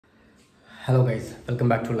Hello guys, welcome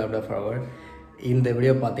back to Lab Forward. இந்த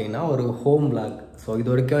video பார்த்தீங்கன்னா ஒரு ஹோம் vlog. ஸோ இது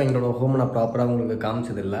வரைக்கும் எங்களோட ஹோம் நான் ப்ராப்பராக உங்களுக்கு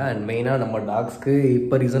காமிச்சதில்லை. அண்ட் மெயினாக நம்ம டாக்ஸ்க்கு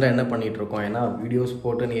இப்போ ரீசெண்டாக என்ன பண்ணிகிட்ருக்கோம், ஏன்னா வீடியோஸ்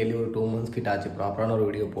போட்டு நியர்லி ஒரு 2 months கிட்ட ஆச்சு ப்ராப்பரான ஒரு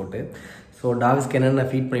வீடியோ போட்டு. ஸோ டாக்ஸ்க்கு என்னென்ன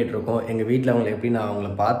ஃபீட் பண்ணிகிட்ருக்கோம், எங்கள் வீட்டில் அவங்களை எப்படி நான் அவங்கள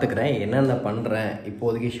பார்த்துக்கிறேன், என்னென்ன பண்ணுறேன்,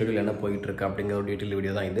 இப்போதைக்கு ஷெடியூல் என்ன போயிட்டுருக்கு அப்படிங்கிற ஒரு டீட்டெயில்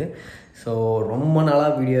வீடியோ தான் இது. ஸோ ரொம்ப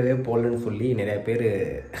நாளாக வீடியோவே போடலன்னு சொல்லி நிறைய பேர்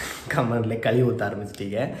கமெண்ட்லேயே கழுவி ஊற்ற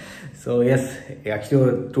ஆரம்பிச்சிட்டீங்க. ஸோ எஸ், ஆக்சுவலி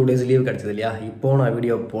ஒரு 2 days லீவ் கிடச்சது இல்லையா, இப்போது நான்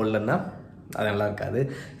வீடியோ போடலன்னா அது நல்லா இருக்காது.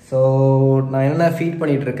 ஸோ நான் என்ன ஃபீட்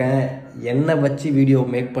பண்ணிகிட்ருக்கேன், என்ன வச்சு வீடியோ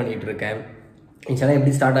மேக் பண்ணிகிட்ருக்கேன், இன்ஸ்டாலாம்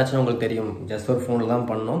எப்படி ஸ்டார்ட் ஆச்சுன்னு உங்களுக்கு தெரியும். ஜஸ்ட் ஒரு ஃபோனில் தான்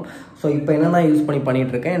பண்ணோம். ஸோ இப்போ என்னென்ன யூஸ்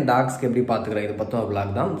பண்ணிகிட்ருக்கேன், டாக்ஸ்க்கு எப்படி பார்த்துக்கிறேன், இது பற்றும் ஒரு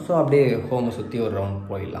vlog தான். ஸோ அப்படியே ஹோமை சுற்றி ஒரு ரவுண்ட்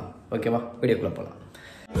போயிடலாம். ஓகேவா, வீடியோக்குள்ளே போகலாம்.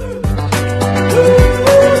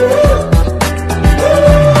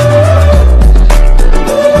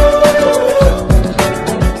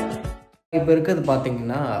 இப்போ இருக்கிறது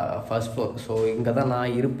பார்த்தீங்கன்னா ஃபர்ஸ்ட் ஃப்ளோர். ஸோ இங்கே தான்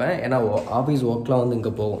நான் இருப்பேன், ஏன்னா ஆஃபீஸ் ஒர்க்லாம் வந்து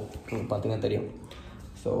இங்கே போகும், இங்கே பார்த்தீங்கன்னா தெரியும்.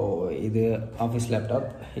 ஸோ இது ஆஃபீஸ் லேப்டாப்,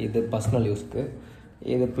 இது பர்சனல் யூஸ்க்கு,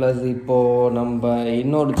 இது ப்ளஸ் இப்போது நம்ம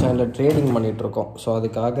இன்னொரு சேனலில் ட்ரேடிங் பண்ணிகிட்ருக்கோம். ஸோ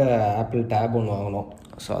அதுக்காக ஆப்பிள் டேப் ஒன்று வாங்கினோம்.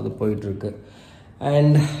 ஸோ அது போயிட்டுருக்கு.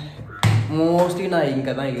 அண்ட் மோஸ்ட்லி நான்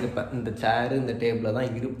இங்கே தான் இருப்பேன், இந்த சேரு இந்த டேபிளில்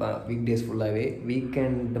தான் இருப்பேன் வீக் டேஸ் ஃபுல்லாகவே.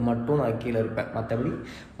 வீக்கெண்டு மட்டும் நான் கீழே இருப்பேன், மற்றபடி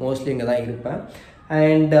மோஸ்ட்லி இங்கே தான் இருப்பேன்.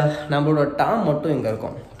 அண்ட் நம்மளோட டாம் மட்டும் இங்கே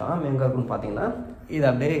இருக்கும். டாம் எங்கே இருக்குன்னு பார்த்தீங்கன்னா, இது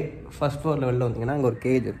அப்படியே ஃபஸ்ட் ஃப்ளோரில் வெளில வந்தீங்கன்னா அங்கே ஒரு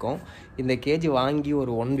கேஜ் இருக்கும். இந்த கேஜ் வாங்கி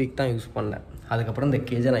ஒரு 1 week தான் யூஸ் பண்ணேன். அதுக்கப்புறம் இந்த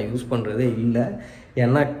கேஜை நான் யூஸ் பண்ணுறதே இல்லை,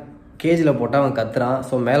 ஏன்னா கேஜில் போட்டால் அவன் கத்துறான்.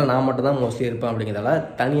 ஸோ மேலே நான் மட்டும் தான் மோஸ்ட்லி இருப்பேன், அப்படிங்கிறதால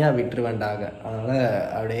தனியாக விட்டுருவேண்டாக, அதனால்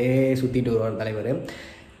அப்படியே சுற்றிட்டு வருவான் தலைவர்.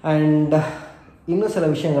 அண்ட் இன்னும் சில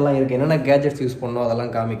விஷயங்கள்லாம் இருக்குது, என்னென்ன கேஜெட்ஸ் யூஸ் பண்ணோம்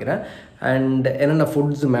அதெல்லாம் காமிக்கிறேன். அண்ட் என்னென்ன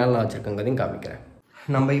ஃபுட்ஸ் மேலே நான் வச்சுருக்கேங்கிறதையும் காமிக்கிறேன்.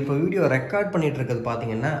 நம்ம இப்போ வீடியோ ரெக்கார்ட் பண்ணிகிட்ருக்கிறது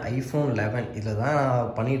பார்த்தீங்கன்னா iPhone 11. இதில் தான் நான்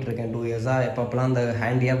பண்ணிகிட்ருக்கேன் 2 years-ஆக. எப்பப்பெல்லாம் அந்த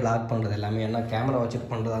ஹேண்டியாக பிளாக் பண்ணுறது எல்லாமே, ஏன்னா கேமரா வச்சுட்டு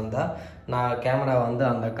பண்ணுறதா இருந்தால் நான் கேமரா வந்து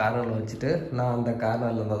அந்த கார்னரில் வச்சுட்டு நான் அந்த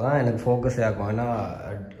கார்னரில் இருந்தால் தான் எனக்கு ஃபோக்கஸே ஆகும், ஏன்னா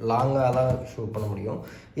லாங்காக தான் ஷூட் பண்ண முடியும்.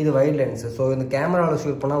 இது வைட் லென்ஸு. ஸோ இந்த கேமராவில்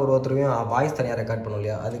ஷூட் பண்ணால் ஒருத்தரையும் வாய்ஸ் தனியாக ரெக்கார்ட் பண்ணும்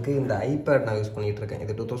இல்லையா, அதுக்கு இந்த iPad நான் யூஸ் பண்ணிகிட்ருக்கேன்.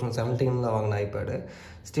 இது 2017 வாங்கின iPad.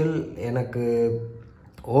 ஸ்டில் எனக்கு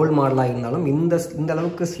ஓல்டு மாடலாக இருந்தாலும் இந்த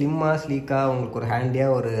அளவுக்கு ஸ்லிம்மாக ஸ்லீக்காக உங்களுக்கு ஒரு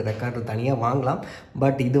ஹேண்டியாக ஒரு ரெக்கார்டர் தனியாக வாங்கலாம்.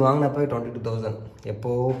 பட் இது வாங்கினப்போ 22,000,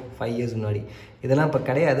 எப்போது 5 years முன்னாடி. இதெல்லாம் இப்போ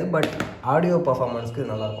கிடையாது. பட் ஆடியோ பர்ஃபார்மன்ஸ்க்கு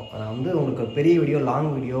நல்லாயிருக்கும். நான் வந்து உங்களுக்கு பெரிய வீடியோ,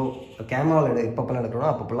 லாங் வீடியோ கேமராவில் எப்பப்பெல்லாம்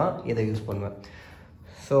எடுக்கிறோன்னா அப்பப்பெல்லாம் இதை யூஸ் பண்ணுவேன்.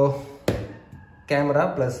 ஸோ கேமரா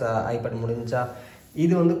ப்ளஸ் iPad முடிஞ்சா.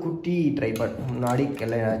 இது வந்து குட்டி ட்ரைபாட். முன்னாடி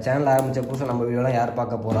சேனல் ஆரம்பித்த புதுசாக நம்ம வீடியோலாம் யார்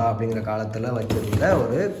பார்க்க போகிறா அப்படிங்கிற காலத்தில் வச்சுருந்த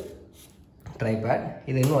ஒரு ட்ரைபேட்.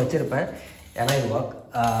 இது இன்னும் வச்சுருப்பேன், ஏன்னா இது ஒர்க்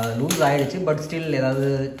லூஸ் ஆகிடுச்சு. பட் ஸ்டில் ஏதாவது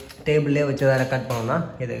டேபிள்லேயே வச்சு எதாவது ரெக்கார்ட் பண்ணோன்னா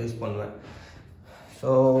இதை யூஸ் பண்ணுவேன். ஸோ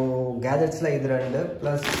கேஜெட்ஸில் இது 2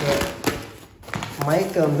 ப்ளஸ்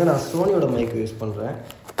மைக்கை வந்து நான் சோனியோட மைக் யூஸ் பண்ணுறேன்.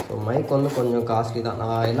 ஸோ மைக் வந்து கொஞ்சம் காஸ்ட்லி தான்.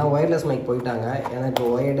 நான் எல்லாம் ஒயர்லெஸ் மைக் போயிட்டாங்க, எனக்கு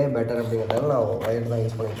ஒயர்டே பெட்டர் அப்படிங்கிறதால நான் ஒயர் தான்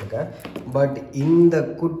யூஸ் பண்ணிகிட்ருக்கேன். பட் இந்த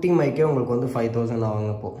குட்டி மைக்கே உங்களுக்கு வந்து 5,000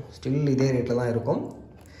 வாங்கினப்போ ஸ்டில் இதே ரேட்டில் தான் இருக்கும்.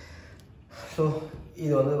 ஸோ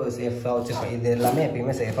இது வந்து சேஃபாக வச்சுருப்பேன். இது எல்லாமே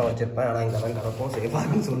எப்பயுமே சேஃபாக வச்சுருப்பேன், ஆனால் இங்கே தான் கிடக்கும்.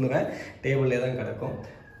 சேஃபாகனு சொல்லுவேன், டேபிள்லே தான் கிடக்கும்.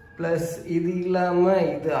 ப்ளஸ் இது இல்லாமல்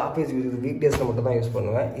இது ஆஃபீஸ் யூஸ், வீக் டேஸில் மட்டும் தான் யூஸ்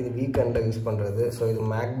பண்ணுவேன். இது வீக்கெண்டில் யூஸ் பண்ணுறது. ஸோ இது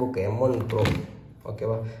மேக்புக் M1 Pro,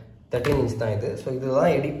 ஓகேவா, 13 inch தான் இது. ஸோ இது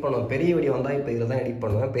தான் எடிட் பண்ணுவேன். பெரிய வீடியோ வந்தால் இப்போ இதில் தான் எடிட்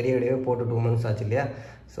பண்ணுவேன். பெரிய வீடியோ போட்டு 2 months ஆச்சு இல்லையா,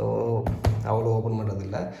 ஸோ அவ்வளோ ஓப்பன்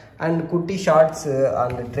பண்ணுறதில்ல. அண்ட் குட்டி ஷார்ட்ஸு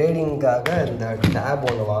அந்த ட்ரேடிங்காக இந்த டேப்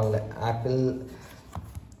ஒன்று வாங்கினேன். ஆப்பிள்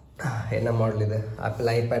என்ன மாடல் இது, ஆப்பிள்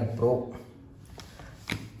iPad Pro.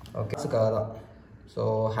 ஓகே, அதுக்காக தான். ஸோ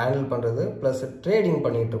ஹேண்டில் பண்ணுறது ப்ளஸ் ட்ரேடிங்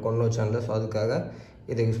பண்ணிகிட்ருக்கோம் இன்னொரு சேனலில். ஸோ அதுக்காக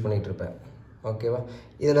இதை யூஸ் பண்ணிகிட்ருப்பேன். ஓகேவா,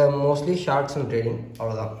 இதில் மோஸ்ட்லி ஷார்ட்ஸ் அண்ட் ட்ரேடிங்,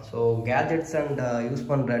 அவ்வளோதான். ஸோ கேஜெட்ஸ் அண்ட் யூஸ்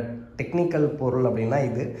பண்ணுற டெக்னிக்கல் பொருள் அப்படின்னா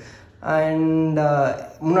இது. அண்ட்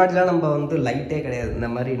முன்னாடிலாம் நம்ம வந்து லைட்டே கிடையாது, இந்த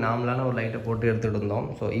மாதிரி நார்மலான ஒரு லைட்டை போட்டு எடுத்துகிட்டு இருந்தோம்.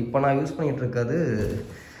 ஸோ இப்போ நான் யூஸ் பண்ணிகிட்டு இருக்கிறது,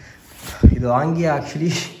 இது வாங்கி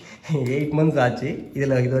ஆக்சுவலி 8 months ஆச்சு.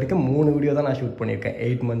 இதில் இது வரைக்கும் 3 வீடியோ தான் நான் ஷூட் பண்ணியிருக்கேன்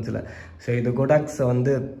 8 monthsல. ஸோ இது கோடாக்ஸ்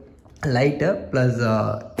வந்து லைட்டு ப்ளஸ்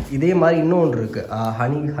இதே மாதிரி இன்னொன்று இருக்குது,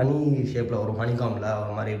 ஹனி ஷேப்பில் வரும், ஹனிகாமில்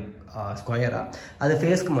ஒரு மாதிரி ஸ்கொயராக, அது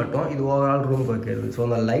ஃபேஸ்க்கு மட்டும். இது ஓவரால் ரூம்க்கு வைக்கிறது. ஸோ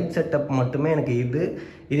அந்த லைட் செட்டப் மட்டுமே எனக்கு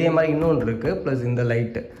இதே மாதிரி இன்னொன்று இருக்குது. ப்ளஸ் இந்த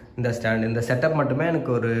லைட்டு, இந்த ஸ்டாண்டு, இந்த செட்டப் மட்டுமே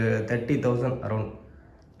எனக்கு ஒரு 30,000 அரௌண்ட்.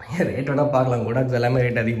 ரேட் வேணால் பார்க்கலாம், கோடாக்ஸ் எல்லாமே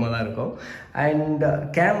ரேட் அதிகமாக தான் இருக்கும். அண்ட்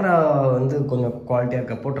கேமரா வந்து கொஞ்சம் குவாலிட்டியாக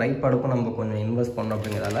இருக்கப்போ ட்ரைபாடுக்கும் நம்ம கொஞ்சம் இன்வெஸ்ட் பண்ணோம்.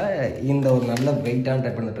 அப்படிங்கிறதால இந்த ஒரு நல்ல வெயிட்டான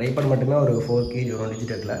ட்ரைபாட், இந்த ட்ரைபாட் மட்டுமே ஒரு 4 kg வரும்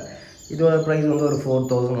டிஜிட்டலில். இதோட ப்ரைஸ் வந்து ஒரு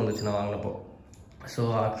 4,000 வந்துச்சு நான் வாங்கினப்போ. ஸோ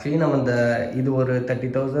ஆக்சுவலி நம்ம இந்த இது ஒரு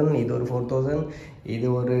 30,000, இது ஒரு 4,000, இது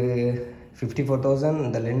ஒரு 54,000.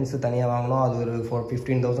 இந்த லென்ஸு தனியாக வாங்கினோம், அது ஒரு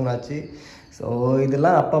 15,000 ஆச்சு. ஸோ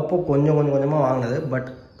இதெல்லாம் அப்பப்போ கொஞ்சம் கொஞ்சமாக வாங்கினது. பட்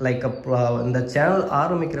லைக் அப்போ இந்த சேனல்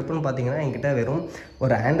ஆரம்பிக்கிறப்பன்னு பார்த்தீங்கன்னா என்கிட்ட வெறும்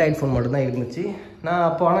ஒரு ஆண்ட்ராய்ட் ஃபோன் மட்டும்தான் இருந்துச்சு. நான்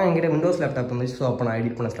அப்போ ஆனால் என்கிட்ட விண்டோஸ் லேப்டாப் இருந்துச்சு. ஸோ அப்போ நான்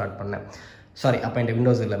எடிட் பண்ண ஸ்டார்ட் பண்ணேன். சாரி, அப்போ என்கிட்ட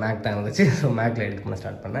விண்டோஸ் இல்லை, மேக் தான் இருந்துச்சு. ஸோ மேக்கில் எடிட் பண்ண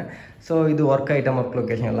ஸ்டார்ட் பண்ணேன். ஸோ இது ஒர்க் ஐட்டம், ஒர்க்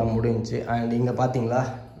லொக்கேஷன் எல்லாம் முடிஞ்சிச்சு. அண்ட் இங்கே பார்த்தீங்களா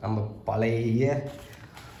நம்ம பழைய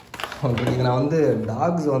ஓகே, இது நான் வந்து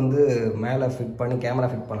டாக்ஸ் வந்து மேலே ஃபிட் பண்ணி கேமரா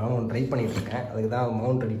ஃபிட் பண்ணாலும் ட்ரை பண்ணிகிட்ருக்கேன். அதுக்கு தான்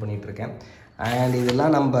மவுண்ட் ரெடி பண்ணிகிட்ருக்கேன். அண்ட்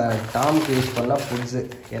இதெல்லாம் நம்ம டாம்க்கு யூஸ் பண்ண ஃபுட்ஸு.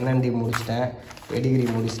 என்என்டி முடிச்சிட்டேன், பெடிகிரி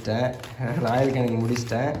முடிச்சிட்டேன், ராயல் கேனிங்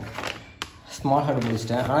முடிச்சிட்டேன், ஸ்மால் ஹார்ட்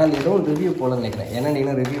முடிச்சிட்டேன். ஆனால் இது எதுவும் ரிவ்யூ போடலன்னு நினைக்கிறேன்.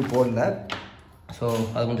 என்என்டின்னு ரிவ்யூ போடல. ஸோ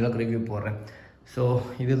அது கொஞ்சம் அளவுக்கு ரிவ்யூ போடுறேன். ஸோ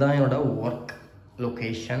இதுதான் என்னோடய work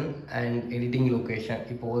location and editing location.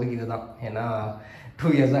 இப்போதைக்கு இது தான், ஏன்னா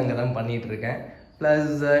 2 இயர்ஸாக அங்கே தான் பண்ணிகிட்ருக்கேன்.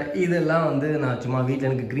 ப்ளஸ் இதெல்லாம் வந்து நான் சும்மா வீட்டில்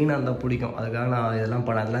எனக்கு க்ரீனாக இருந்தால் பிடிக்கும், அதுக்காக நான் இதெல்லாம்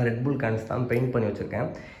பண்ண. அதெல்லாம் ரெட் புல் கேன்ஸ் தான் பெயிண்ட் பண்ணி வச்சுருக்கேன்.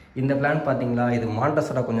 இந்த பிளான்ட் பார்த்தீங்களா, இது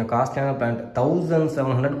மாண்டசரா கொஞ்சம் காஸ்ட்லியான பிளான்ட்.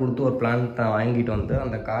 1700 கொடுத்து ஒரு பிளான்ட் நான் வாங்கிட்டு வந்து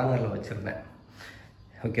அந்த கார்னரில் வச்சுருந்தேன்.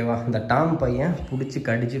 ஓகேவா, இந்த டாம் பையன் பிடிச்சி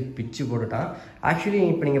கடிச்சு பிச்சு போட்டுட்டான். ஆக்சுவலி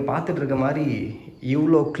இப்போ நீங்கள் பார்த்துட்டு இருக்க மாதிரி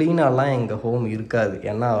இவ்வளோ க்ளீனாலாம் எங்கள் ஹோம் இருக்காது,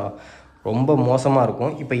 ஏன்னா ரொம்ப மோசமாக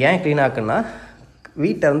இருக்கும். இப்போ ஏன் க்ளீன் ஆக்குன்னா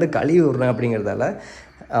வீட்டை வந்து கழுவி விட்றேன் அப்படிங்கிறதால.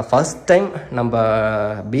 ஃபஸ்ட் டைம் நம்ம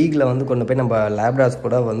பீகில் வந்து கொண்டு போய் நம்ம லேப்டாஸ்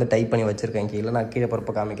கூட வந்து டைப் பண்ணி வச்சுருக்கேன் கீழே. நான் கீழே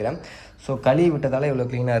பொறுப்பை காமிக்கிறேன். ஸோ கழுவி விட்டதால் இவ்வளோ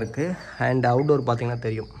க்ளீனாக இருக்குது. அண்ட் அவுட்டோர் பார்த்திங்கன்னா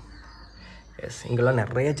தெரியும். எஸ், இங்கெல்லாம்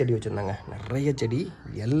நிறைய செடி வச்சுருந்தாங்க, நிறைய செடி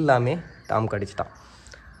எல்லாமே டாம் கடிச்சிட்டான்.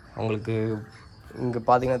 அவங்களுக்கு இங்கே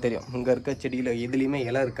பார்த்தீங்கன்னா தெரியும், இங்கே இருக்க செடியில் எதுலேயுமே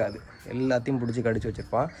இலை இருக்காது, எல்லாத்தையும் பிடிச்சி கடிச்சு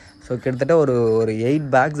வச்சுருப்பான். ஸோ கிட்டத்தட்ட ஒரு 8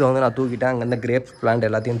 பேக்ஸை வந்து நான் தூக்கிட்டேன். அங்கேருந்து கிரேப்ஸ் பிளான்ட்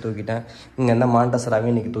எல்லாத்தையும் தூக்கிட்டேன். இங்கே இருந்தால்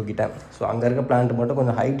மாண்டசராவையும் இன்றைக்கி தூக்கிட்டேன். ஸோ அங்கே இருக்க பிளான்ட் மட்டும்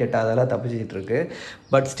கொஞ்சம் ஹைட் எட்டாதெல்லாம் தப்பிச்சிட்ருக்கு.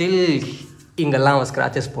 பட் ஸ்டில் இங்கெல்லாம் அவன்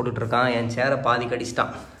ஸ்க்ராச்சஸ் போட்டுட்ருக்கான். என் சேரை பாதி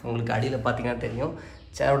கடிச்சிட்டான். உங்களுக்கு அடியில் பார்த்தீங்கன்னா தெரியும்,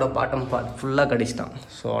 சேரோட பாட்டம் பார்ட் ஃபுல்லாக கடிச்சிட்டான்.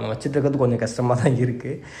 ஸோ அவனை வச்சுட்டு இருக்கிறது கொஞ்சம் கஷ்டமாக தான்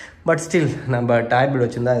இருக்குது. பட் ஸ்டில் நம்ம டேப்லெட்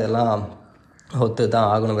வச்சுருந்தா இதெல்லாம் ஒத்து தான்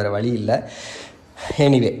ஆகணும், வேறு வழி இல்லை.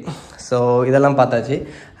 எனிவே, ஸோ இதெல்லாம் பார்த்தாச்சு.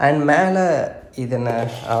 அண்ட் மேலே இது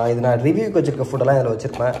நான் ரிவ்யூக்கு வச்சுருக்க ஃபுட்டெல்லாம் இதில்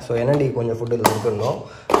வச்சுருப்பேன். ஸோ என்னடி கொஞ்சம் ஃபுட்டு இதில் இருக்கணும்.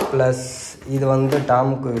 ப்ளஸ் இது வந்து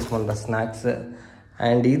டாமுக்கு யூஸ் பண்ணுற ஸ்நாக்ஸு.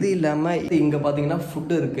 அண்ட் இது இல்லாமல் இது இங்கே பார்த்தீங்கன்னா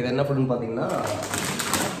ஃபுட்டு இருக்குது. இது என்ன ஃபுட்டுன்னு பார்த்தீங்கன்னா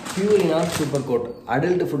பியூரினா சூப்பர் கோட்.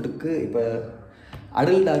 அடல்ட் ஃபுட்டுக்கு இப்போ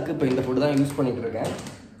அடல்ட்டாக்கு இப்போ இந்த ஃபுட்டு தான் யூஸ் பண்ணிகிட்ருக்கேன்.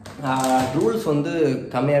 ரூல்ஸ் வந்து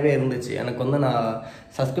கம்மியாகவே இருந்துச்சு. எனக்கு வந்து நான்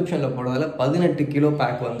சப்ஸ்கிரிப்ஷனில் போடுறதில் 18 கிலோ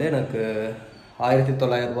பேக் வந்து எனக்கு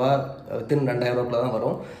 1900 ரூபா, வித்தின் 2000 ரூபாய்க்குள்ள தான்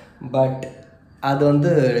வரும். பட் அது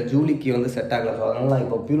வந்து ஜூலிக்கு வந்து செட் ஆகலை. ஸோ அதனால் நான்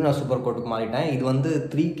இப்போ பியூரினா சூப்பர் கோட்டுக்கு மாறிட்டேன். இது வந்து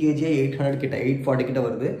 3 kg 800 கிட்ட 840 கிட்ட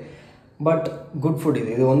வருது. But good food.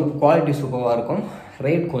 இது வந்து குவாலிட்டி சூப்பராக இருக்கும்,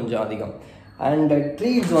 ரேட் கொஞ்சம் அதிகம். அண்ட்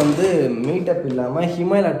ட்ரீட்ஸ் வந்து மீட்டப் இல்லாமல்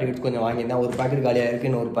ஹிமாலயா ட்ரீட்ஸ் கொஞ்சம் வாங்கியிருந்தேன். ஒரு பாக்கெட் காலியாக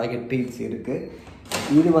இருக்குது, இன்னொரு பாக்கெட் ட்ரீட்ஸ் இருக்குது.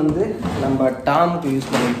 இது வந்து நம்ம டாமுக்கு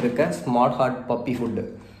யூஸ் பண்ணிகிட்டு இருக்க smart heart puppy food.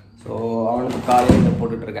 So அவனுக்கு காலையில் இதை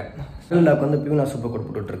போட்டுட்ருக்கேன். அடல் டாக் வந்து பியூனா சூப்பர் கோட்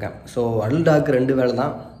போட்டுட்ருக்கேன். ஸோ அடல் டாக் 2 வேளை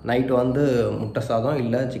தான். நைட்டு வந்து முட்டை சாதம்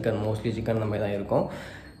இல்லை சிக்கன், மோஸ்ட்லி சிக்கன் இந்த மாதிரி தான் இருக்கும்.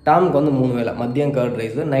 டாமுக்கு வந்து 3 வேளை, மதியம் கர்ட்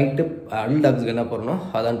ரைஸு, நைட்டு அடல் டாக்ஸுக்கு என்ன போடணும்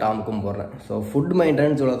அதான் டாமுக்கும் போடுறேன். ஸோ ஃபுட்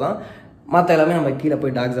மெயின்டெனன்ஸ் இவ்வளோ தான். மற்ற எல்லாமே நம்ம கீழே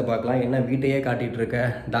போய் டாக்ஸை பார்க்கலாம். என்ன வீட்டையே காட்டிகிட்டு இருக்க,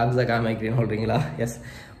 டாக்ஸை காமிக்கிறேன்னு சொல்கிறீங்களா? எஸ்,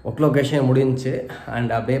 ஒர்க் லொக்கேஷன் முடிஞ்சிச்சு.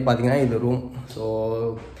 அண்ட் அப்படியே பார்த்தீங்கன்னா இது ரூம். ஸோ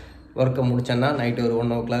ஒர்க்கை முடிச்சேன்னா நைட்டு ஒரு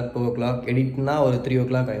 1 o'clock 2 o'clock, எடிட்னா ஒரு 3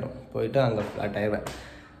 o'clock ஆயிரும். போயிட்டு அங்கே ஃப்ளாட் ஆயிடுவேன்.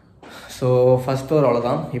 ஸோ ஃபஸ்ட் ஃப்ளோர்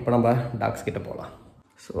அவ்வளோதான். இப்போ நம்ம டாக்ஸ் கிட்டே போகலாம்.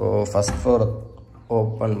 ஸோ ஃபஸ்ட் ஃப்ளோர்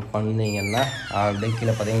ஓப்பன் பண்ணிங்கன்னா அப்படியே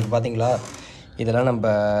கீழே பார்த்தீங்களா, இதெல்லாம் நம்ம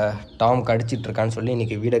டாம் கடிச்சிட்ருக்கான்னு சொல்லி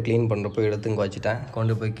இன்றைக்கி வீடை க்ளீன் பண்ணுறப்போ எடுத்து இங்கே வச்சுட்டேன்.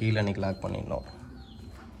 கொண்டு போய் கீழே இன்றைக்கி லாக் பண்ணிடணும்.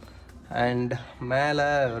 அண்ட் மேலே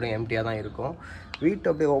வெறும் எம்டியாக தான் இருக்கும். வீட்டை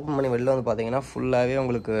அப்படியே ஓப்பன் பண்ணி வெளில வந்து பார்த்தீங்கன்னா ஃபுல்லாகவே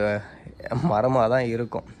உங்களுக்கு மரமாக தான்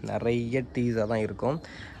இருக்கும், நிறைய ட்ரீஸாக தான் இருக்கும்.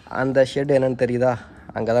 அந்த ஷெட் என்னென்னு தெரியுதா,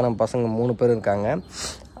 அங்கே தான் நம்ம பசங்க 3 பேர் இருக்காங்க.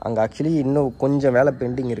 அங்கே ஆக்சுவலி இன்னும் கொஞ்சம் வேலை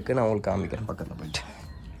பெண்டிங் இருக்குது, நான் உங்களுக்கு காமிக்கிறேன் பக்கத்தில் போயிட்டு.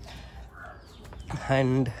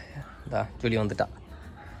 அண்ட் ஜூலி வந்துட்டா.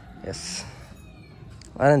 எஸ்,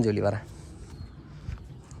 வரேன் ஜூலி, வரேன்.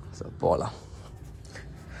 ஸோ போகலாம்.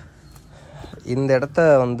 இந்த இடத்த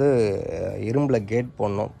வந்து இரும்பில் கேட்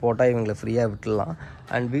போடணும், போட்டால் இவங்களை ஃப்ரீயாக விட்டுடலாம்.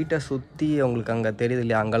 அண்ட் வீட்டை சுற்றி அவங்களுக்கு அங்கே தெரியுது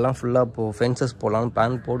இல்லையா, அங்கெல்லாம் ஃபுல்லாக இப்போது ஃபென்சஸ் போடலான்னு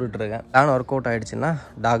பிளான் போட்டுட்ருக்கேன். பிளான் ஒர்க் அவுட் ஆகிடுச்சுன்னா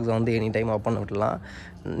டாக்ஸை வந்து எனி டைம் ஓப்பன் விட்டுலாம்.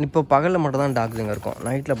 இப்போ பகலில் மட்டும் தான் டாக்ஸ் இங்கே இருக்கும்.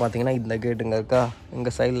 நைட்டில் பார்த்தீங்கன்னா இந்த கேட் இங்கே இருக்கா,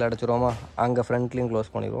 இங்கே சைடில் அடைச்சிருவோமா, அங்கே ஃப்ரண்ட்லேயும்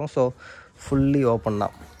க்ளோஸ் பண்ணிடுவோம். ஸோ ஃபுல்லி ஓப்பன்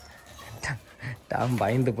தான். டாம்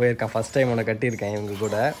பயந்து போயிருக்கான், ஃபஸ்ட் டைம் உன்னை கட்டியிருக்கேன் இவங்க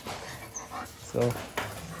கூட. So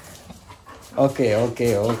okay okay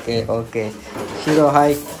okay okay hero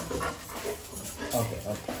hi. Okay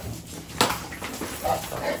okay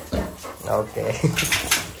okay.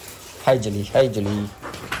 Hi jelly, hi jelly.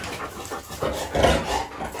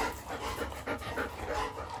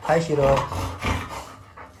 Hi ஷீரோ.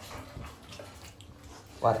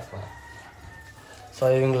 வர. ஸோ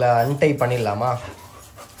இவங்களை அன்டை பண்ணிடலாமா?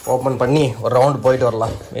 ஓப்பன் பண்ணி ஒரு ரவுண்டு போயிட்டு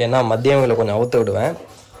வரலாம். ஏன்னா மதியம் இவங்களை கொஞ்சம் அவுத்து விடுவேன்.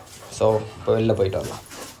 ஸோ இப்போ வெளில போயிட்டு வரலாம்.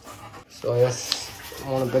 ஸோ எஸ்,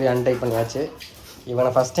 3 பேர் அன்டை பண்ணியாச்சு. இவனை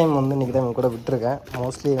ஃபஸ்ட் டைம் வந்து இன்றைக்கி தான் இவங்க கூட விட்டுருக்கேன்.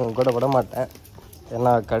 மோஸ்ட்லி இவங்க கூட விட மாட்டேன்,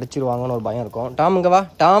 ஏன்னா கடிச்சிடுவாங்கன்னு ஒரு பயம் இருக்கும். டாம் இங்கே வா.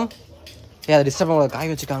 டாம், அதை டிஸ்டர்ப் பண்ண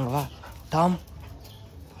காய் வச்சுட்டாங்க. வா டாம்,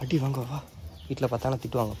 அடி வாங்க வா. வீட்டில் பார்த்தானே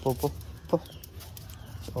திட்டுவாங்க. போ போ போ.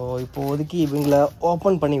 ஸோ இப்போதைக்கு இவங்களை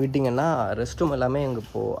ஓப்பன் பண்ணி விட்டிங்கன்னா ரெஸ்ட் ரூம் எல்லாமே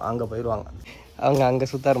அங்கே போயிடுவாங்க. அவங்க அங்கே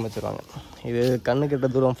சுற்ற ஆரம்பிச்சிடுவாங்க. இது கண்ணு கெட்ட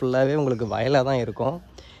தூரம் ஃபுல்லாகவே உங்களுக்கு வயலாக தான் இருக்கும்.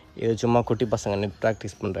 இது சும்மா குட்டி பசங்க நெட்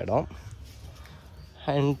ப்ராக்டிஸ் பண்ணுற இடம்.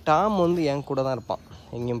 அண்ட் டாம் வந்து என் கூட தான் இருப்பான்,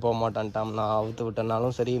 எங்கேயும் போக மாட்டான் டாம். நான் அவுத்து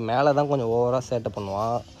விட்டனாலும் சரி, மேலே தான் கொஞ்சம் ஓவராக சேட்டை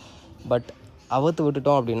பண்ணுவான். பட் அவுத்து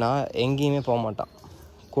விட்டுட்டோம் அப்படின்னா எங்கேயுமே போக மாட்டான்,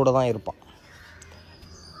 கூட தான் இருப்பான்.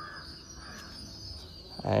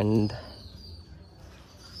 அண்ட்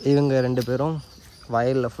இவங்க 2 பேரும்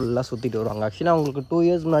வயலில் ஃபுல்லாக சுற்றிட்டு வருவாங்க. ஆக்சுவலாக அவங்களுக்கு 2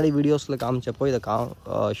 இயர்ஸ் முன்னாடி வீடியோஸில் காமிச்சப்போ இதை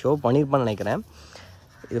ஷோ பண்ணியிருப்பான்னு நினைக்கிறேன்.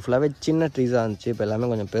 இது ஃபுல்லாகவே சின்ன ட்ரீஸாக இருந்துச்சு, இப்போ எல்லாமே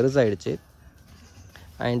கொஞ்சம் பெருசாகிடுச்சு.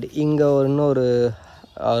 அண்ட் இங்கே இன்னொரு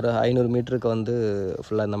 500 மீட்டருக்கு வந்து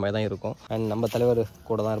ஃபுல்லாக இந்த மாதிரி தான் இருக்கும். அண்ட் நம்ம தலைவர்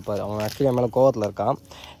கூட தான் இருப்பார். அவன் ஆக்சுவலி என் மேலே கோவத்தில் இருக்கான்,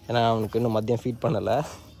 ஏன்னா அவனுக்கு இன்னும் மதியம் ஃபீட் பண்ணலை.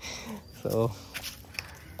 ஸோ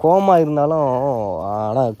கோவமாக இருந்தாலும்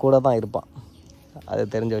ஆனால் கூட தான் இருப்பான்,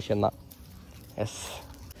 அது தெரிஞ்ச விஷயந்தான். எஸ்,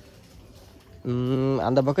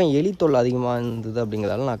 அந்த பக்கம் எலி தொல்லை அதிகமாக இருந்தது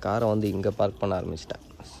அப்படிங்கிறதால நான் காரை வந்து இங்கே பார்க் பண்ண ஆரம்பிச்சிட்டேன்.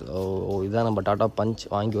 ஸோ இதுதான் நம்ம டாட்டா பஞ்ச்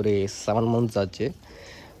வாங்கி ஒரு 7 months ஆச்சு.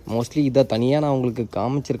 மோஸ்ட்லி இதை தனியாக நான் உங்களுக்கு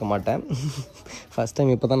காமிச்சிருக்க மாட்டேன். ஃபஸ்ட்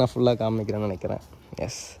டைம் இப்போ தான் நான் ஃபுல்லாக காமிக்கிறேன்னு நினைக்கிறேன்.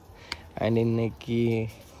 எஸ், அண்ட் இன்றைக்கி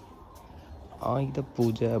ஆயுத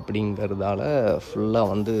பூஜை அப்படிங்கிறதால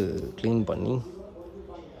ஃபுல்லாக வந்து க்ளீன் பண்ணி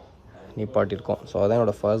நிப்பாட்டியிருக்கோம். ஸோ அதான்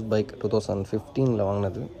என்னோடய ஃபர்ஸ்ட் பைக், 2015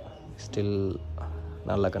 வாங்கினது. ஸ்டில்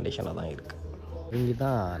நல்ல கண்டிஷனாக தான் இருக்குது. இங்கே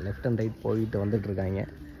தான் லெஃப்ட் அண்ட் ரைட் போயிட்டு வந்துட்டுருக்காங்க.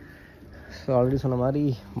 ஸோ ஆல்ரெடி சொன்ன மாதிரி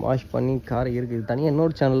வாஷ் பண்ணி கார் இருக்குது. தனியாக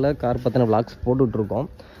இன்னொரு சேனலில் கார் பற்றின விளாக்ஸ் போட்டுட்ருக்கோம்.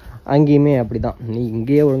 அங்கேயுமே அப்படி தான், நீ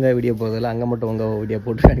இங்கேயே ஒழுங்காக வீடியோ போகிறதில்ல, அங்கே மட்டும் உங்கள் வீடியோ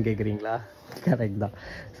போட்டுருக்கான்னு கேட்குறீங்களா? கரெக்ட் தான்.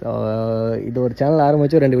 ஸோ இது ஒரு சேனல்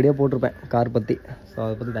ஆரம்பித்து 2 வீடியோ போட்டிருப்பேன் கார் பற்றி. ஸோ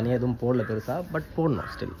அதை பற்றி தனியாக எதுவும் போடல பெருசாக, பட்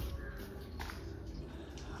போடணும் ஸ்டில்.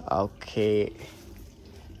 ஓகே,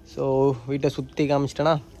 ஸோ வீட்டை சுற்றி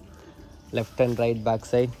காமிச்சிட்டேன்னா left and right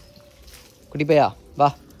back side. குட்டி பையா வா.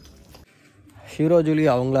 ஷீரோ ஜூலி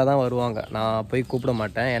அவங்களா தான் வருவாங்க, நான் போய் கூப்பிட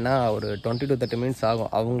மாட்டேன். ஏன்னா ஒரு 20 to 30 minutes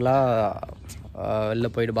ஆகும். அவங்களா வெளில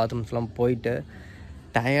போயிட்டு பாத்ரூம்ஸ்லாம் போயிட்டு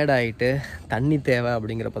டயர்டாகிட்டு தண்ணி தேவை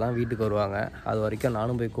அப்படிங்கிறப்ப தான் வீட்டுக்கு வருவாங்க. அது வரைக்கும்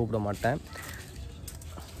நானும் போய் கூப்பிட மாட்டேன்.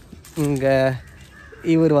 இங்கே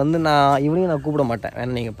இவர் வந்து இவனையும் நான் கூப்பிட மாட்டேன்.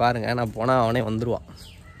 ஏன்னா நீங்கள் பாருங்கள், நான் போனால் அவனே வந்துடுவான்.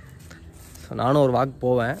 ஸோ நானும் ஒரு வாக்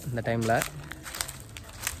போவேன் இந்த டைமில்.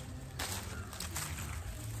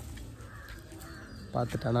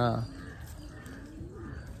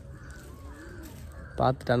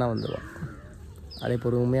 பார்த்துட்டானா வந்துடுவான், அதே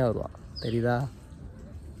பொறுமையாக வருவான், தெரியுதா?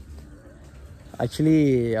 ஆக்சுவலி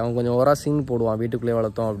அவன் கொஞ்சம் ஓவராக சீன் போடுவான். வீட்டுக்குள்ளே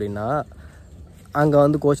வளர்த்தோம் அப்படின்னா அங்கே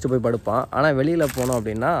வந்து கோச்சிட்டு போய் படுப்பான். ஆனால் வெளியில் போனோம்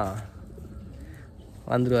அப்படின்னா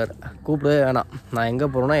வந்துடுவார். கூப்பிடவே வேணாம். நான் எங்கே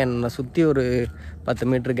போகிறேன்னா என்னை சுற்றி ஒரு 10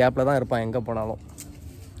 மீட்டர் கேப்பில் தான் இருப்பான் எங்கே போனாலும்.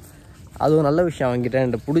 அது ஒரு நல்ல விஷயம், அவங்ககிட்ட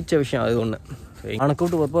எனக்கு பிடிச்ச விஷயம் அது ஒன்று. அவனை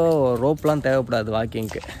கூப்பிட்டு போகிறப்போ ரோப்லாம் தேவைப்படாது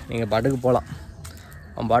வாக்கிங்க்கு, நீங்கள் பாட்டுக்கு போகலாம்,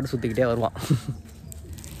 அவன் பாட்டு சுற்றிக்கிட்டே வருவான்.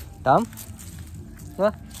 டாம் வா.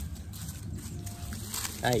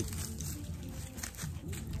 ஆய்,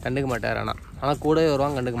 கண்டுக்க மாட்டார். ஆனால் கூடவே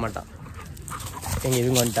வருவான், கண்டுக்க மாட்டான். எங்கே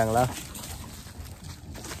இவங்க வந்துட்டாங்களா?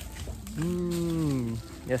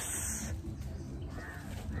 எஸ்,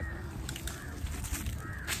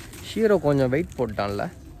 ஷீரோ கொஞ்சம் வெயிட் போட்டான்ல,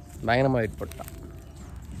 பயங்கரமாக வெயிட் போட்டான்.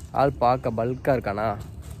 ஆள் பார்க்க பல்காக இருக்கானா?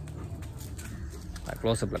 நான்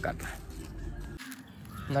க்ளோஸ்அப்பில் காட்டுறேன்.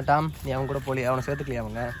 இந்த டாம், நீ அவன் கூட போலி, அவனை சேர்த்துக்கலையா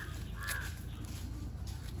அவங்க?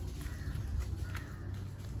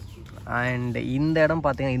 அண்ட் இந்த இடம்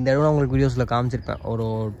பார்த்தீங்கன்னா, இந்த இடம் உங்களுக்கு வீடியோஸில் காமிச்சிருப்பேன் ஒரு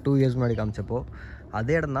 2 years முன்னாடி காமிச்சப்போ,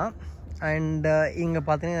 அதே இடம் தான். அண்டு இங்கே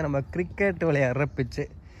பார்த்தீங்கன்னா நம்ம கிரிக்கெட் விளையாடுற பிச்சு.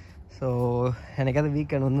 ஸோ எனக்காவது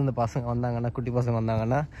வீக்கெண்ட் வந்து இந்த பசங்க வந்தாங்கன்னா, குட்டி பசங்க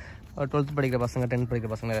வந்தாங்கன்னா, 12th படிக்கிற பசங்க, 10th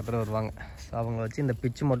படிக்கிற பசங்க நிறைய பேர் வருவாங்க. ஸோ அவங்க வச்சு இந்த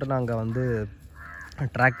பிச்சு மட்டும் நாங்கள் வந்து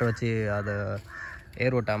டிராக்டர் வச்சு அதை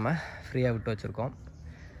ஏர் ஓட்டாமல் ஃப்ரீயாக விட்டு வச்சுருக்கோம்.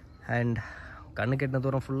 அண்ட் கண்ணு கெட்டின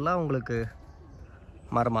தூரம் ஃபுல்லாக உங்களுக்கு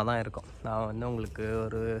மரமாக தான் இருக்கும். நான் வந்து உங்களுக்கு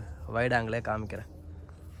ஒரு வைட் ஆங்கிளே காமிக்கிறேன்.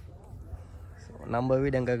 ஸோ நம்ம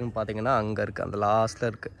வீடு எங்கே இருக்குன்னு பார்த்தீங்கன்னா அங்கே இருக்குது, அந்த லாஸ்ட்டில்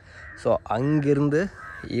இருக்குது. ஸோ அங்கேருந்து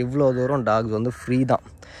இவ்வளோ தூரம் டாக்ஸ் வந்து ஃப்ரீ தான்.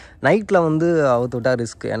 நைட்டில் வந்து அவுத்து விட்டால்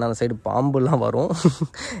ரிஸ்க், ஏன்னா அந்த சைடு பாம்புலாம் வரும்.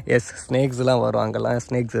 எஸ், ஸ்னேக்ஸ்லாம் வரும், அங்கெல்லாம்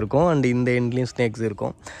ஸ்னேக்ஸ் இருக்கும், அண்ட் இந்த எண்ட்லேயும் ஸ்னேக்ஸ்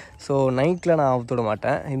இருக்கும். ஸோ நைட்டில் நான் அவுத்து விட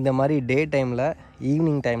மாட்டேன். இந்த மாதிரி டே டைமில்,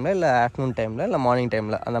 ஈவினிங் டைமில், இல்லை ஆஃப்டர்நூன் டைமில், இல்லை மார்னிங்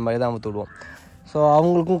டைமில் அந்த மாதிரி தான் அவுத்து விடுவோம். ஸோ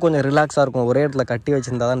அவங்களுக்கும் கொஞ்சம் ரிலாக்ஸாக இருக்கும். ஒரே இடத்துல கட்டி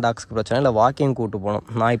வச்சுருந்தா தான் டாக்ஸ்க்கு பிரச்சனை, இல்லை வாக்கிங் கூட்டு போகணும்.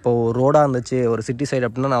 நான் இப்போ ரோடாக இருந்துச்சு, ஒரு சிட்டி சைடு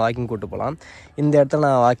அப்படின்னா நான் வாக்கிங் கூட்டு போகலாம். இந்த இடத்துல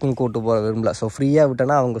நான் வாக்கிங் கூட்டு போக விரும்பல. ஸோ ஃப்ரீயாக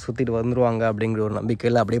விட்டேன்னா அவங்க சுற்றிட்டு வந்துடுவாங்க அப்படிங்கிற ஒரு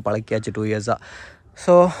நம்பிக்கையில் அப்படியே பழக்கியாச்சு 2 இயர்ஸாக.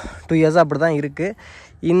 ஸோ 2 இயர்ஸாக அப்படி தான் இருக்குது.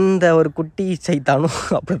 இந்த ஒரு குட்டி சைத்தானும்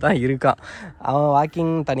அப்படி தான் இருக்கான். அவன்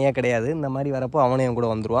வாக்கிங் தனியாக கிடையாது, இந்த மாதிரி வரப்போ அவனையும் கூட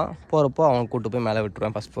வந்துடுவான். போகிறப்போ அவனை கூப்பிட்டு போய் மேலே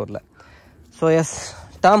விட்டுருவேன் ஃபஸ்ட் ஃப்ளோரில். ஸோ எஸ்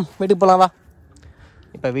டாம், வீட்டுக்கு போகலாம் வா.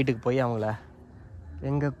 இப்போ வீட்டுக்கு போய் அவங்கள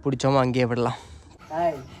எங்கே பிடிச்சோமோ அங்கேயே விடலாம்.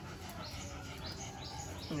 ஹாய்,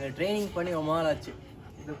 இங்கே ட்ரைனிங் பண்ணி ரொம்ப நாள் ஆச்சு.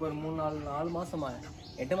 இதுக்கு ஒரு 4 மாதமாக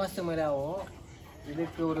 8 மாதத்துக்கு மேலே ஆகும்.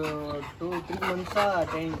 இதுக்கு ஒரு 2-3 மந்த்ஸாக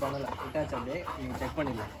ட்ரைனிங் பண்ணலை, விட்டாச்சு. அப்படியே நீங்கள் செக்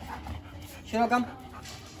பண்ணிடலாம். Shiro come,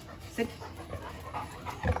 sit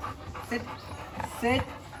sit sit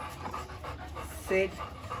sit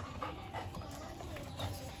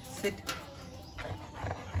sit.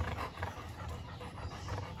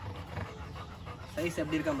 Size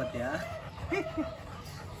எப்படி இருக்கான் பார்த்தியா?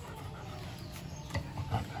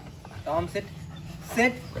 Tom sit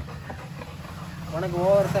sit. உனக்கு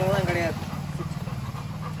ஓவர் செலவுலாம் கிடையாது.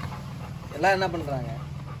 எல்லாம் என்ன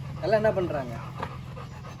பண்ணுறாங்க?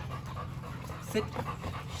 Chit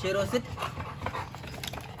Shiro chit.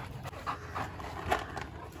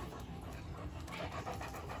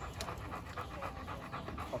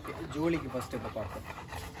 Okay, ஜூலிக்கு first இப்போ பார்ப்போம்.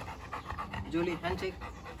 Julie handshake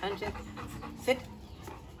sit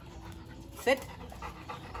sit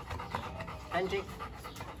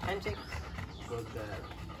handshake.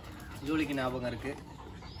 ஜூலிக்கு ஞாபகம் இருக்கு.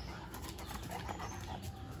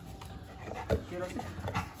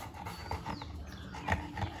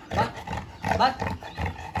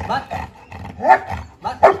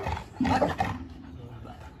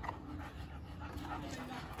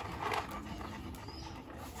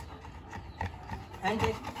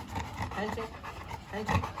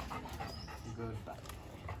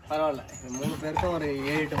 பரவாயில்ல, 3 பேருக்கும் ஒரு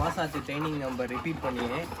 7-8 மாதம் ஆச்சு ட்ரைனிங். நம்ம ரிப்பீட் பண்ணி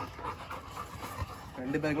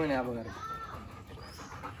 2 பேருக்குமே ஞாபகம் இருக்கு.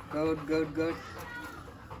 குட்.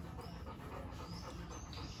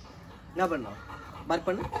 என்ன பண்ணோம்? பர்க்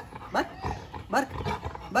பண்ணு. பர்க்.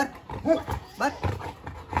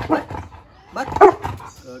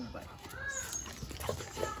 Good bye.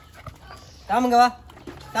 டாமுங்க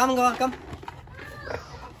வா come.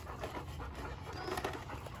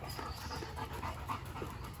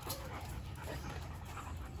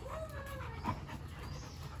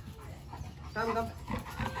 Come.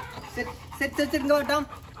 Sit. Go, Tom.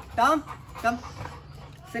 Come.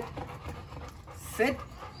 Sit.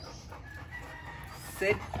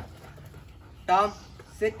 Tom,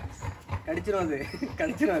 sit. கடிச்சிரும் அது.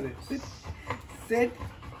 Sit.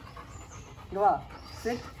 Go.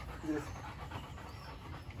 Sit.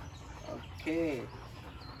 Okay.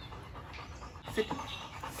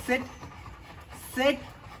 Sit.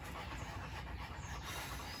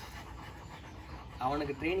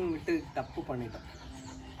 அவனுக்கு ட்ரைனிங் விட்டு தப்பு பண்ணிட்டான்.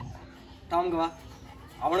 டாமுக்கு வா,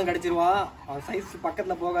 அவனும் கடிச்சிருவான். அவன் சைஸ்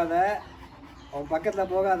பக்கத்தில் போகாத.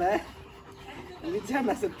 நிச்சா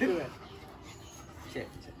நான் செத்துருவேன். சரி.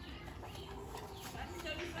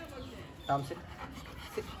 Tom chit.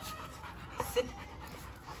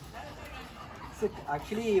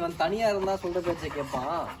 ஆக்சுவலி இவன் தனியாக இருந்தால் சொல்கிற பேச்சை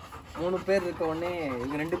கேட்பான். 3 பேர் இருக்க உடனே,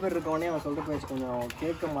 இவங்க 2 பேர் இருக்க உடனே அவன் சொல்கிற பேச்சு கொஞ்சம்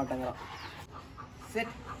கேட்க மாட்டேங்கிறான்.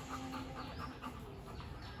 சிட்.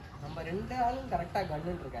 நம்ம 2 ஆளும் கரெக்டாக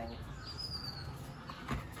கன்னுட்டு இருக்காங்க.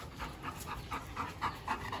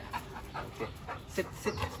 Okay, chit.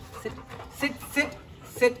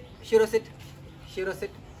 Shiro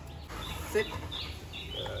chit.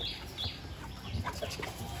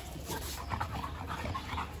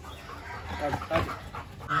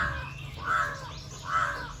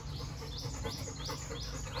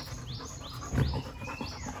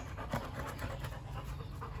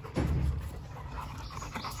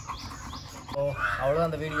 அவ்வளோ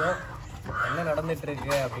அந்த வீடியோ என்ன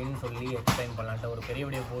நடந்துகிட்ருக்கு அப்படின்னு சொல்லி எக்ஸ்பிளைன் பண்ணலான்ட்டு ஒரு பெரிய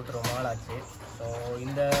வீடியோ போட்டு ரொம்ப நாள் ஆச்சு. ஸோ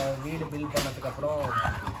இந்த வீடு பில்ட் பண்ணதுக்கப்புறம்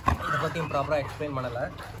இதை பற்றியும் ப்ராப்பராக எக்ஸ்பிளைன் பண்ணலை.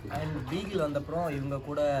 அண்ட் பீகிள் வந்தப்புறம் இவங்க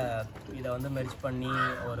கூட இதை வந்து மெர்ஜ் பண்ணி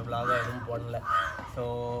ஒரு விலாகாக எதுவும் போடல. ஸோ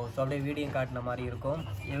அப்படியே வீடியும் காட்டின மாதிரி இருக்கும்,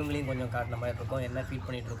 இவங்களையும் கொஞ்சம் காட்டின மாதிரி இருக்கும், என்ன ஃபீட்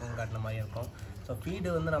பண்ணிகிட்ருக்கோம் காட்டின மாதிரி இருக்கும். ஸோ ஃபீடு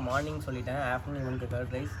வந்து நான் மார்னிங் சொல்லிட்டேன், ஆஃப்டர்நூன் இவங்களுக்கு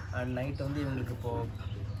கர்ட் ரைஸ், அண்ட் நைட் வந்து இவங்களுக்கு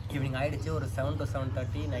இப்போது ஈவினிங் ஆகிடுச்சு. ஒரு 7 to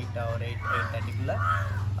 7:30, நைட் ஒரு 8:30க்குள்ளே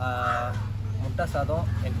முட்டை சாதம்,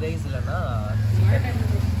 எக் ரைஸ், இல்லைன்னா சிக்கன்,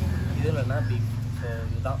 இது இல்லைன்னா பீஃப். ஸோ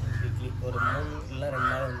இதுதான் வீக்லி ஒரு 3 இல்லை 2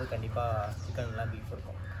 நாள் வந்து கண்டிப்பாக சிக்கன்லாம் பீஃப்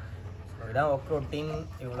இருக்கும். ஸோ இதுதான் ஒர்க் ரொட்டீன்,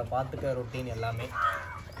 இவங்களை பார்த்துக்க ரொட்டீன் எல்லாமே.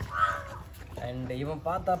 அண்ட் இவன்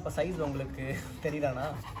பார்த்தா இப்போ சைஸ் உங்களுக்கு தெரியுதானா?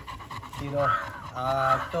 இதோ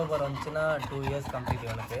அக்டோபர் வந்துச்சுன்னா 2 years கம்ப்ளீட்.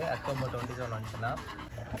 இவனுக்கு அக்டோபர் 27 வந்துச்சுன்னா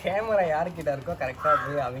கேமரா யாருக்கிட்ட இருக்கோ கரெக்டாக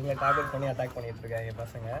போய் அவங்க டார்கெட் பண்ணி அட்டாக் பண்ணிகிட்டு இருக்காங்க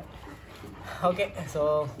பசங்க. ஓகே, ஸோ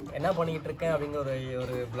என்ன பண்ணிக்கிட்டு இருக்கேன் அப்படிங்கிற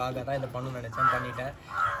ஒரு vlog-ஆ தான் இதை பண்ணணும்னு நினச்சேன், பண்ணிட்டேன்.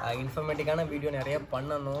 இன்ஃபர்மேட்டிக்கான வீடியோ நிறைய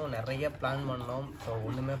பண்ணணும், நிறைய பிளான் பண்ணோம். ஸோ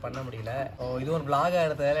ஒன்றுமே பண்ண முடியல. இது ஒரு vlog-ஆக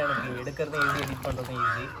எடுத்ததால் எனக்கு எடுக்கிறதும் ஈஸி, எடிட் பண்ணுறதும்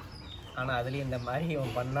ஈஸி. ஆனால் அதுலேயும் இந்த மாதிரி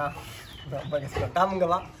இவன் பண்ணால் ரொம்ப கஷ்டம். டாமுங்க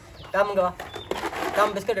வா, டாமுங்க வா,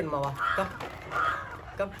 டாம் பிஸ்கட் வேணுமா? வா, கம்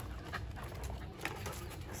கம்,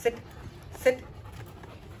 செட் செட்.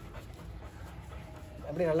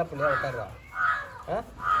 அப்படி நல்ல பிள்ளையா உட்காருவா.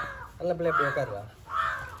 நல்ல பிள்ளை எப்படி உட்காருவா?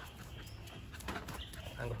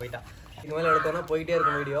 அங்கே போயிட்டா. இது மேலே எடுத்தோன்னா போயிட்டே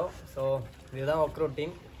இருக்கும் வீடியோ. ஸோ இதுதான் ஒர்க்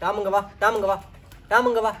ரொட்டீன். டாமுங்க வா, டாமுங்க வா,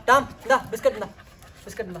 டாமுங்க வா, டாம் இந்தா பிஸ்கட், இந்தா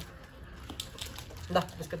பிஸ்கட், இந்தா இந்தா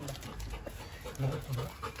பிஸ்கட், இந்தா.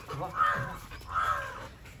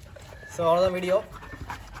 ஸோ அவ்வளோதான் வீடியோ.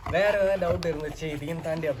 வேறு ஏதாவது டவுட் இருந்துச்சு இதையும்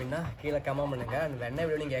தாண்டி அப்படின்னா கீழே கமெண்ட் பண்ணுங்கள். அந்த என்ன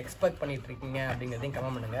வீடியோ நீங்கள் எக்ஸ்பெக்ட் பண்ணிகிட்ருக்கீங்க அப்படிங்கிறதையும்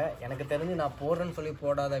கமெண்ட் பண்ணுங்கள். எனக்கு தெரிஞ்சு நான் போடுறேன்னு சொல்லி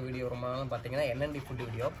போடாத வீடியோ ரொம்ப நாளும் பார்த்தீங்கன்னா NND ஃபுட்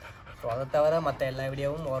வீடியோ. ஸோ அதை தவிர மற்ற எல்லா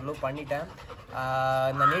வீடியோவும் ஓரளவு பண்ணிட்டேன்.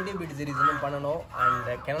 இந்த நேட்டிவ் பியூட்டி சீரிஸ் இன்னும் பண்ணணும், அண்ட்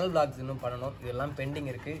கெனல் vlogs இன்னும் பண்ணணும். இதெல்லாம்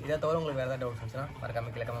பெண்டிங் இருக்குது. இதை தவிர உங்களுக்கு வேறு ஏதாவது டவுட்ஸ் இருந்துச்சுன்னா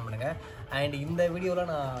மறக்காம கீழே கமெண்ட் பண்ணுங்கள். அண்ட் இந்த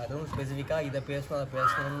வீடியோவில் நான் எதுவும் ஸ்பெசிஃபிக்காக இதை பேசணும் அதை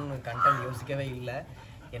பேசணும்னு கண்டென்ட் யோசிக்கவே இல்லை.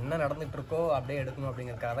 என்ன நடந்துகிட்ருக்கோ அப்படியே எடுக்கணும்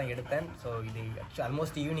அப்படிங்கிறதுக்காக தான் எடுத்தேன். ஸோ இது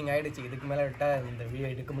ஆல்மோஸ்ட் ஈவினிங் ஆகிடுச்சு. இதுக்கு மேலே விட்டால் இந்த வீடியோ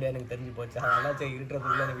எடுக்க முடியாது, எனக்கு தெரிஞ்சு போச்சு. அதனால் சரி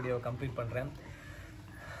இருக்கிறதுக்குள்ளே இந்த வீடியோவை கம்ப்ளீட் பண்ணுறேன்.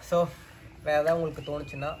 ஸோ வேறு ஏதாவது உங்களுக்கு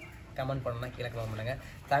தோணுச்சுன்னா கமெண்ட் பண்ணால் கீழே கமெண்ட் பண்ணுங்கள்.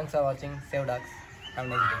 தேங்க்ஸ் ஃபார் வாட்சிங். Save tax. Have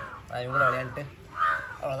nice day. அது கூட விளையாண்டுட்டு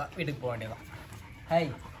அவ்வளோதான், வீட்டுக்கு போக வேண்டியதான். ஹாய்,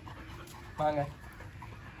 வாங்க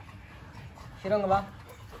ஹீரோங்க, வா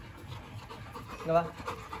இங்கே வா.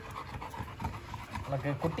 உனக்கு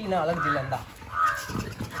குட்டினா அலர்ஜி இல்லைண்டா.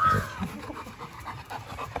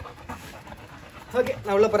 ஓகே,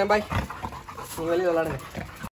 நான் உள்ள போகிறேன். பாய். நீங்கள் வெளியே விளாடுங்க.